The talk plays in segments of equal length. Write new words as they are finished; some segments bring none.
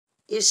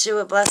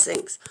Yeshua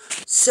blessings.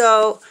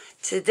 So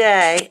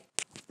today,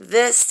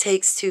 this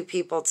takes two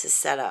people to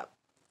set up.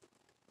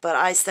 But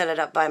I set it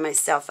up by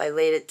myself. I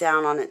laid it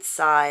down on its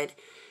side.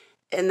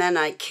 And then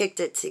I kicked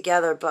it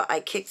together. But I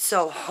kicked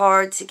so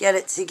hard to get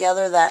it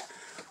together that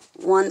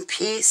one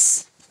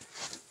piece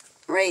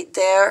right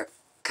there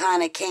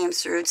kind of came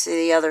through to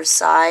the other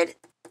side.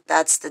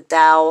 That's the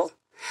dowel.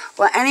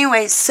 Well,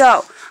 anyway,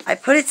 so I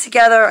put it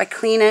together. I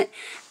clean it.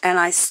 And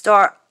I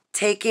start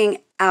taking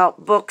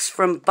out books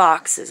from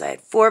boxes. I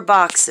had 4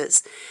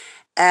 boxes.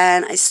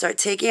 And I start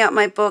taking out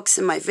my books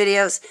and my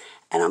videos,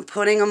 and I'm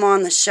putting them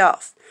on the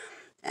shelf.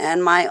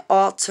 And my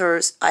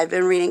altars, I've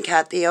been reading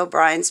Kathy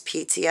O'Brien's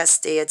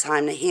PTSD, A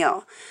Time to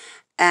Heal.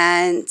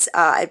 And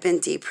I've been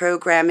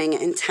deprogramming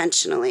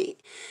intentionally.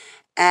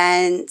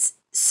 And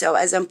so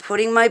as I'm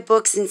putting my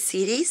books and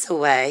CDs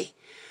away,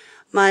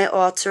 my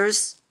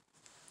altars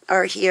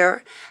are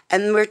here,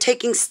 and we're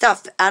taking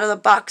stuff out of the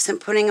box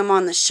and putting them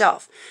on the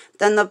shelf.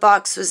 Then the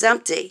box was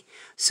empty,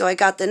 so I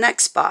got the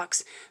next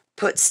box,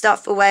 put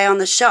stuff away on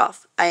the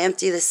shelf. I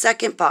empty the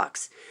second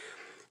box.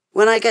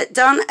 When I get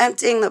done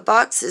emptying the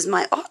boxes,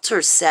 my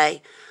altars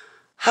say,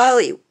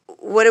 Holly,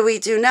 what do we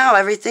do now?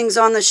 Everything's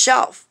on the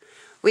shelf.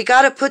 We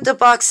got to put the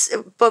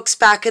books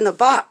back in the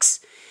box.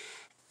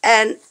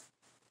 And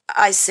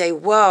I say,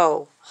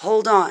 whoa,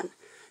 hold on.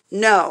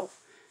 No,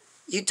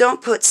 you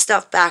don't put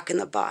stuff back in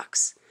the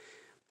box.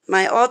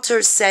 My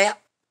altars say,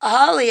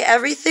 Holly,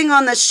 everything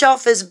on the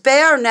shelf is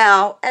bare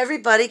now.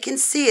 Everybody can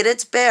see it.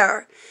 It's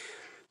bare.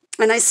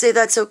 And I say,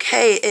 that's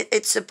okay.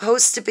 It's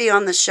supposed to be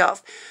on the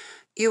shelf.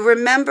 You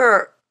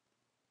remember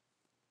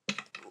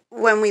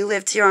when we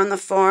lived here on the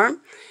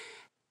farm,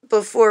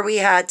 before we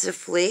had to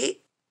flee,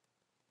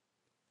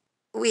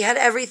 we had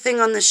everything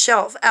on the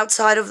shelf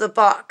outside of the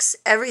box,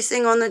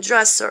 everything on the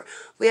dresser.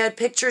 We had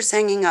pictures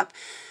hanging up.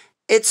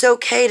 It's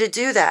okay to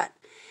do that.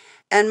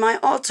 And my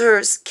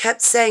altars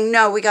kept saying,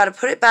 no, we got to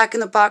put it back in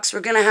the box. We're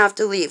going to have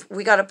to leave.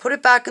 We got to put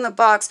it back in the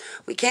box.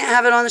 We can't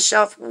have it on the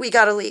shelf. We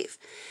got to leave.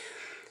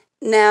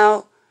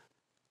 Now,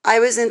 I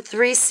was in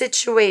 3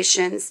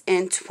 situations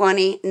in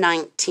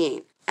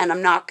 2019. And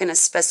I'm not going to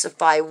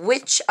specify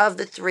which of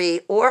the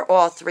 3 or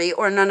all 3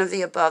 or none of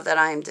the above that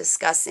I am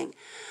discussing.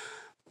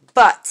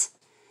 But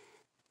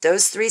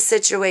those 3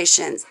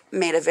 situations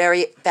made a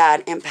very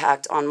bad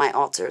impact on my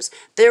altars.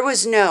 There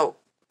was no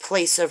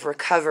place of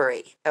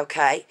recovery,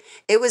 okay?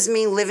 It was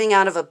me living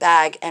out of a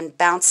bag and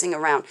bouncing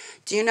around.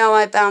 Do you know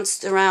I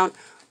bounced around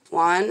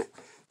 1,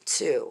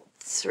 2,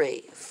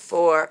 3,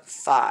 4,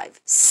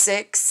 5,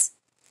 6,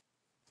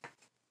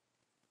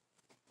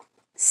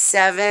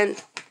 7,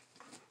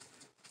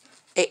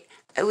 8,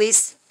 at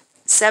least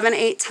 7,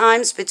 8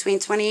 times between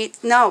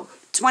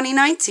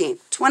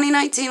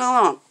 2019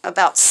 alone,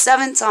 about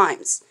 7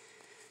 times.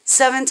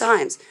 7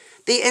 times.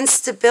 The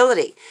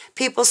instability.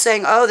 People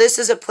saying, oh, this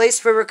is a place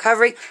for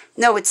recovery.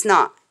 No, it's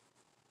not.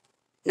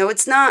 No,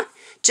 it's not.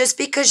 Just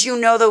because you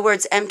know the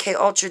words MK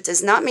Ultra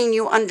does not mean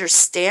you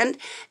understand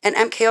an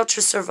MK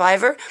Ultra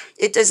survivor.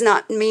 It does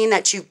not mean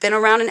that you've been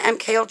around an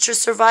MK Ultra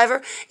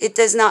survivor. It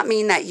does not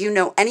mean that you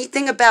know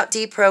anything about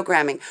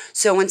deprogramming.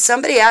 So when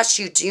somebody asks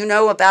you, do you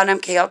know about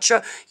MK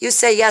Ultra? You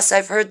say, yes,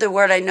 I've heard the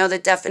word. I know the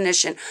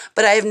definition.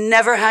 But I have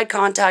never had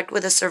contact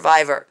with a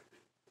survivor.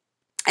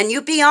 And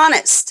you be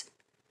honest.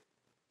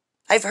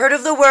 I've heard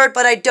of the word,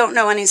 but I don't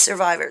know any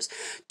survivors.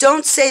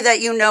 Don't say that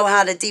you know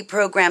how to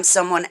deprogram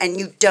someone and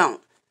you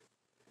don't.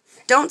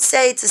 Don't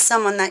say to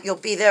someone that you'll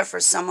be there for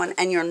someone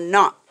and you're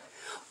not.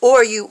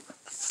 Or you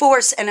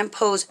force and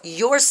impose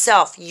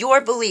yourself,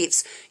 your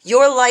beliefs,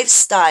 your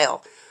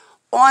lifestyle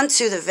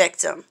onto the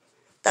victim.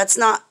 That's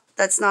not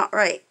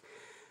right.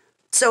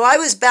 So I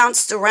was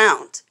bounced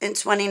around in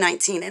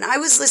 2019, and I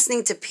was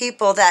listening to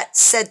people that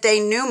said they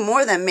knew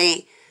more than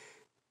me,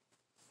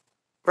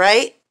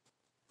 right?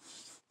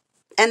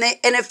 And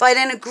if I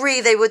didn't agree,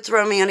 they would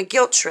throw me on a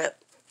guilt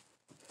trip.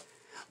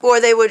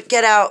 Or they would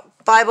get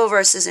out Bible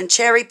verses and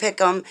cherry pick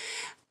them,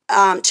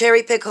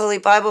 cherry pick holy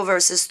Bible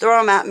verses, throw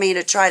them at me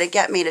to try to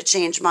get me to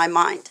change my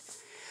mind.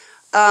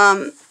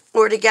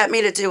 Or to get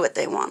me to do what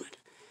they wanted.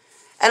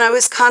 And I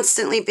was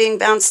constantly being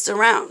bounced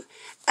around.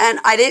 And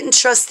I didn't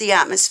trust the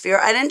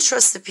atmosphere. I didn't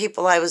trust the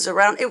people I was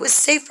around. It was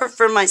safer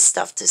for my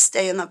stuff to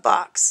stay in the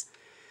box.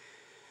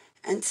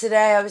 And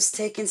today I was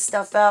taking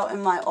stuff out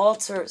in my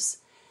altars.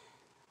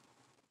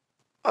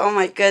 Oh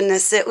my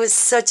goodness, it was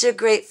such a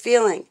great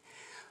feeling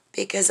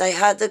because I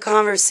had the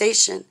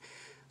conversation.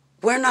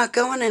 We're not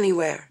going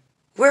anywhere.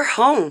 We're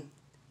home.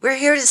 We're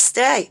here to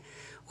stay.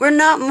 We're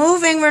not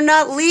moving. We're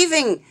not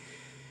leaving.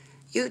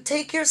 You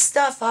take your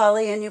stuff,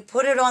 Holly, and you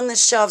put it on the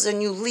shelves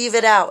and you leave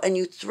it out and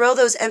you throw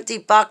those empty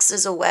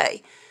boxes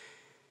away.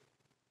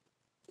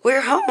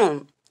 We're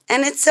home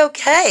and it's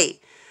okay.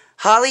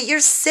 Holly, you're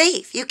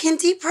safe. You can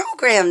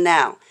deprogram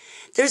now.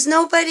 There's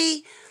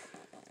nobody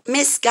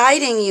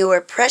misguiding you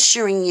or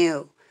pressuring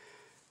you.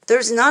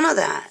 There's none of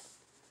that.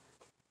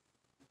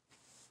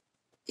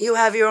 You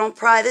have your own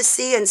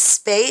privacy and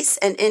space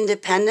and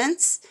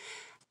independence.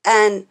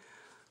 And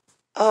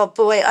Oh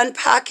boy,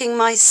 unpacking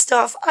my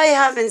stuff. I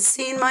haven't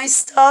seen my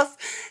stuff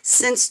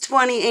since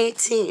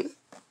 2018.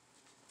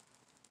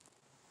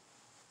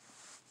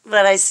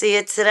 But I see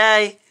it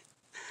today.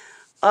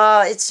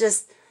 Oh, it's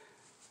just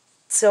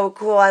so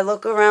cool. I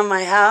look around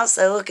my house.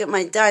 I look at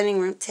my dining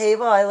room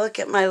table. I look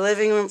at my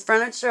living room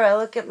furniture. I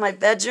look at my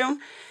bedroom.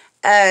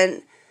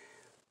 And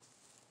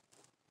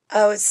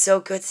oh, it's so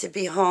good to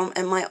be home.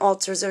 And my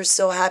altars are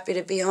so happy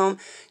to be home.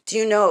 Do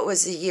you know it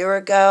was a year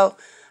ago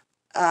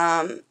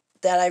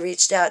that I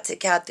reached out to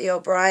Kathy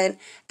O'Brien,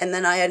 and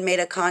then I had made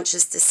a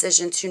conscious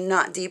decision to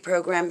not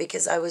deprogram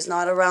because I was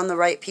not around the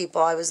right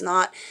people. I was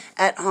not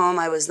at home.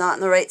 I was not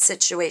in the right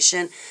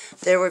situation.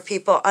 There were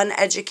people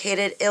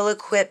uneducated,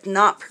 ill-equipped,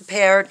 not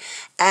prepared,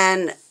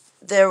 and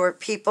there were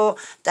people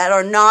that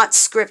are not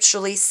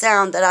scripturally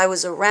sound that I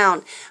was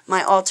around.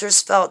 My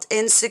altars felt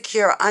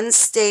insecure,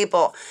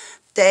 unstable.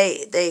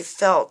 They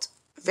felt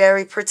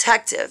very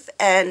protective,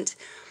 and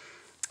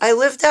I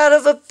lived out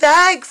of a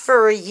bag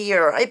for a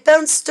year. I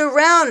bounced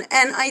around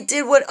and I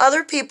did what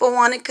other people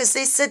wanted because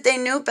they said they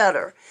knew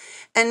better.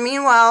 And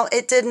meanwhile,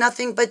 it did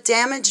nothing but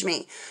damage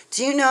me.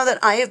 Do you know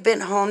that I have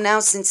been home now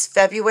since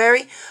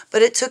February?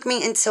 But it took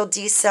me until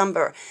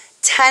December.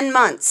 10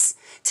 months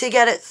to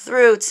get it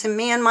through to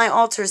me and my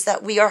altars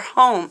that we are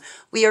home.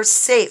 We are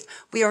safe.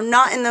 We are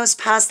not in those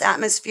past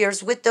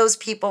atmospheres with those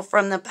people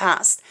from the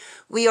past.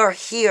 We are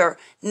here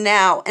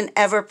now and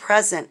ever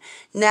present.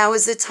 Now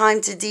is the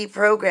time to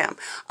deprogram.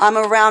 I'm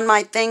around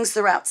my things.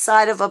 They're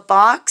outside of a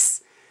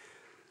box.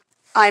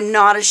 I'm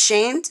not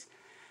ashamed.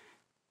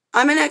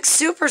 I'm an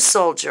ex-super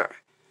soldier.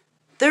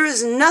 There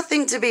is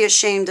nothing to be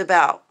ashamed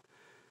about.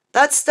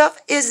 That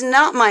stuff is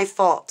not my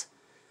fault.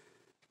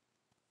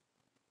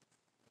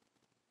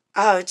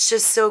 Oh, it's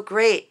just so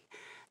great.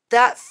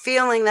 That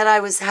feeling that I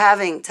was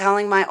having,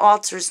 telling my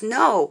altars,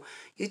 no,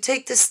 you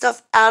take this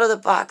stuff out of the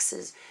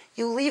boxes.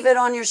 You leave it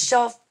on your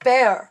shelf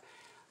bare.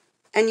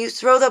 And you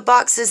throw the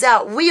boxes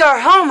out. We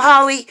are home,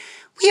 Holly.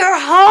 We are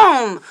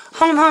home.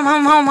 Home, home,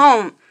 home, home,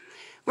 home.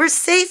 We're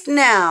safe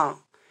now.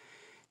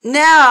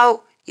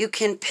 Now you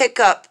can pick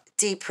up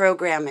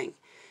deprogramming.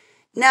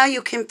 Now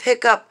you can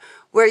pick up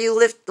where you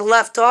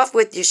left off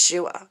with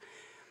Yeshua.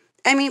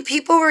 I mean,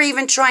 people were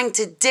even trying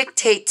to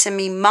dictate to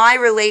me my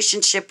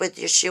relationship with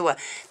Yeshua.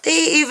 They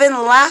even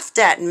laughed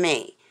at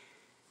me.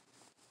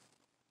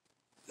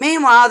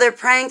 Meanwhile, they're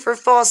praying for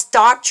false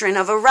doctrine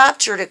of a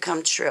rapture to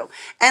come true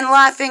and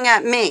laughing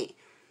at me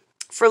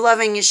for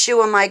loving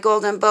Yeshua, my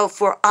golden bow,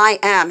 for I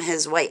am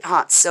his white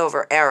hot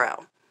silver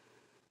arrow.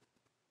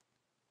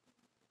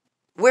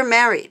 We're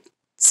married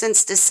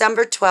since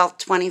December 12th,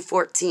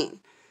 2014.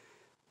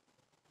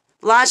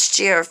 Last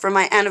year, for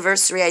my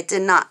anniversary, I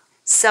did not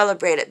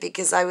celebrate it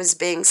because I was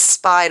being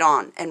spied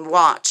on and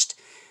watched,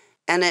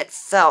 and it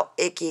felt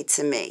icky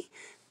to me.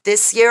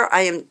 This year,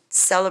 I am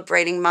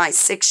celebrating my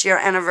 6-year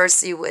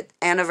anniversary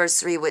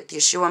with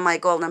Yeshua, my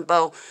golden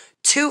bow,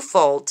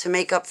 twofold to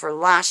make up for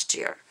last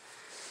year.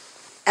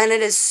 And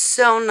it is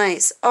so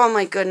nice. Oh,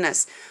 my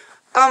goodness.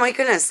 Oh, my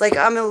goodness. Like,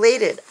 I'm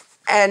elated.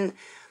 And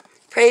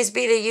praise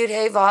be to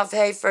Yud-Hey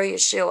Vav-Hey for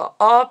Yeshua.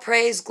 All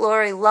praise,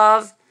 glory,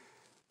 love,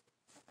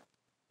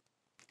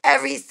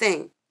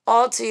 everything.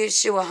 All to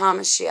Yeshua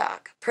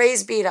HaMashiach.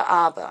 Praise be to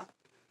Abba.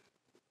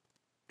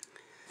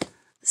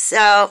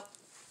 So,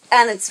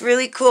 and it's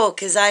really cool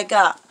because I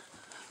got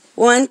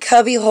one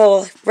cubby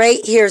hole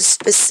right here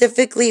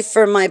specifically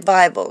for my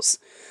Bibles.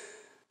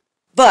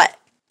 But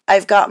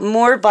I've got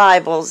more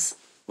Bibles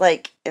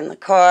like in the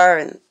car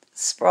and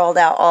sprawled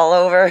out all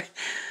over.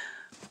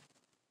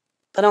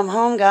 But I'm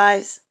home,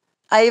 guys.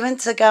 I even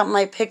took out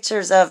my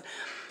pictures of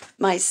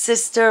my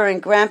sister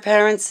and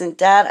grandparents and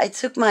dad. I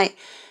took my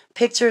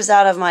pictures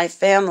out of my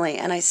family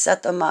and I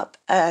set them up.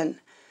 And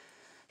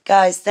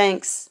guys,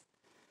 thanks.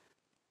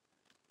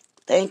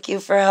 Thank you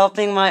for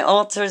helping my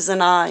altars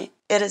and I.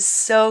 It is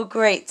so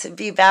great to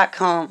be back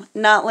home,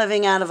 not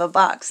living out of a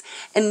box,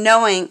 and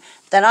knowing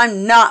that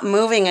I'm not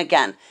moving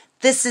again.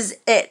 This is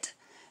it.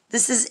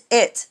 This is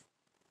it.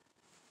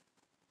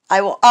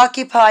 I will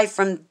occupy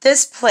from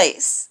this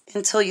place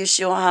until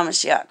Yeshua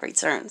HaMashiach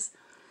returns.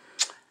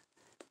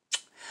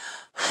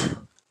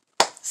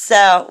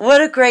 So,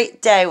 what a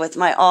great day with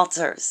my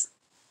altars.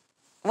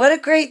 What a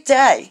great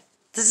day.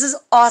 This is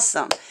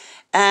awesome.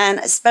 And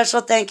a special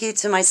thank you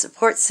to my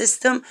support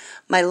system,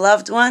 my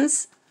loved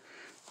ones,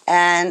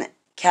 and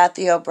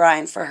Kathy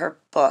O'Brien for her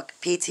book,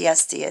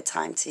 PTSD, A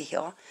Time to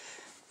Heal.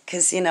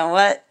 Because you know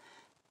what?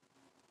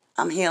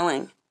 I'm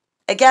healing.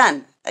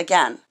 Again.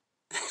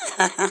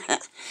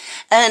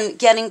 And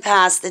getting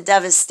past the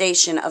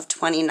devastation of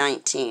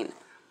 2019.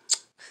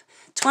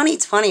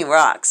 2020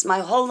 rocks. My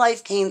whole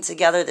life came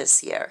together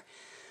this year.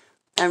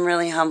 I'm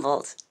really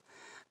humbled.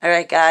 All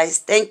right, guys.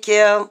 Thank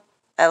you.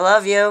 I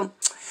love you.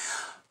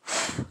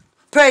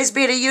 Praise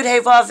be to Yud-Hey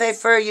Vav-Hey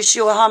for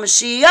Yeshua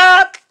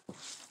HaMashiach.